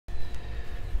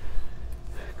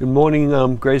Good morning,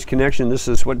 Grace Connection. This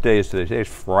is, what day is today? Today is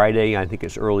Friday. I think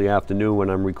it's early afternoon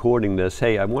when I'm recording this.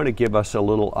 Hey, I want to give us a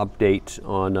little update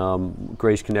on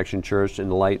Grace Connection Church in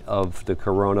light of the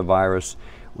coronavirus.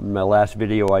 In my last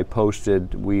video I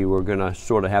posted, we were going to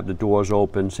sort of have the doors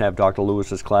open, have Dr.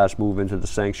 Lewis's class move into the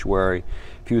sanctuary,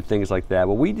 a few things like that.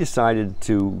 But we decided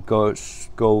to go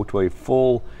to a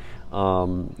full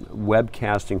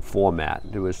webcasting format.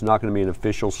 It was not going to be an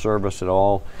official service at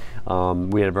all.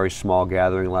 We had a very small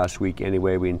gathering last week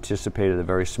anyway. We anticipated a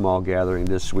very small gathering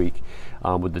this week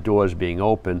with the doors being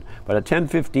open. But at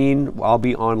 10:15, I'll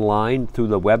be online through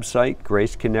the website,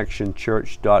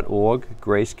 graceconnectionchurch.org,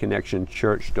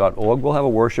 graceconnectionchurch.org. We'll have a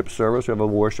worship service. We have a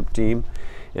worship team,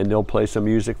 and they'll play some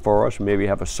music for us. Maybe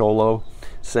have a solo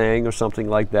sang or something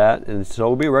like that. And so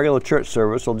it'll be a regular church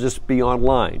service. It'll just be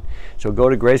online. So go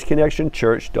to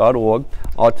graceconnectionchurch.org.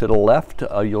 To the left,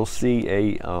 you'll see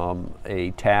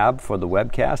a tab for the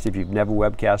webcast. If you've never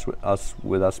webcast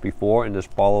with us before, and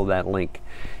just follow that link,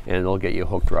 and it'll get you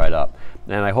hooked right up.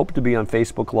 And I hope to be on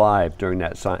Facebook Live during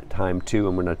that time too.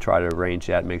 I'm going to try to arrange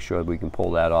that, make sure that we can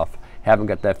pull that off. Haven't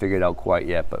got that figured out quite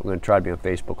yet, but we're going to try to be on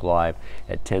Facebook Live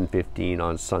at 10:15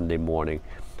 on Sunday morning.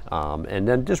 And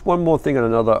then just one more thing on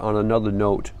another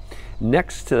note.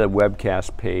 Next to the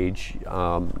webcast page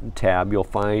tab, you'll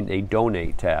find a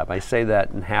donate tab. I say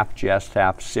that in half jest,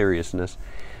 half seriousness.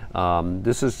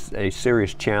 This is a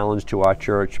serious challenge to our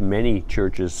church. Many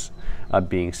churches are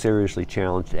being seriously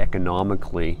challenged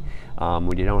economically.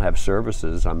 When you don't have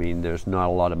services, I mean, there's not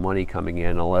a lot of money coming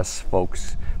in unless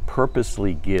folks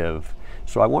purposely give.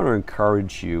 So I want to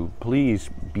encourage you, please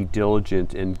be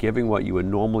diligent in giving what you would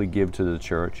normally give to the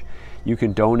church. You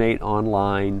can donate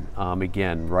online,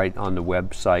 again, right on the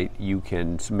website. You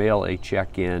can mail a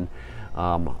check in,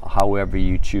 however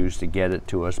you choose to get it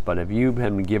to us. But if you've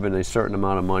been given a certain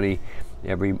amount of money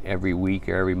every week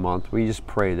or every month, we just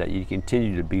pray that you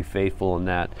continue to be faithful in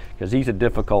that, because these are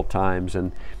difficult times,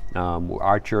 and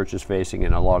our church is facing it,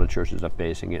 and a lot of churches are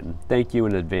facing it. And thank you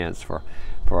in advance for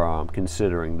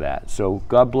considering that. So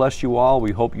God bless you all.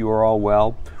 We hope you are all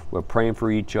well. We're praying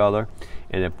for each other.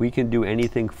 And if we can do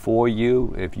anything for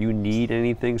you, if you need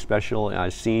anything, especially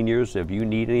as seniors, if you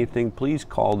need anything, please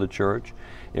call the church,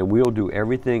 and we'll do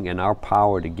everything in our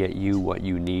power to get you what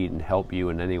you need and help you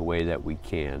in any way that we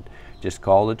can. Just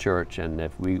call the church, and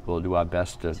if we will do our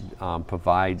best to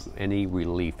provide any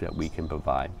relief that we can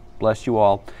provide. Bless you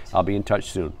all. I'll be in touch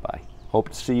soon. Bye. Hope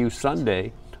to see you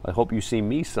Sunday. I hope you see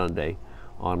me Sunday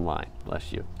online.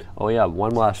 Bless you. Oh yeah,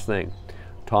 one last thing.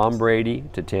 Tom Brady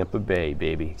to Tampa Bay,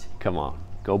 baby. Come on.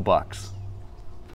 Go Bucks.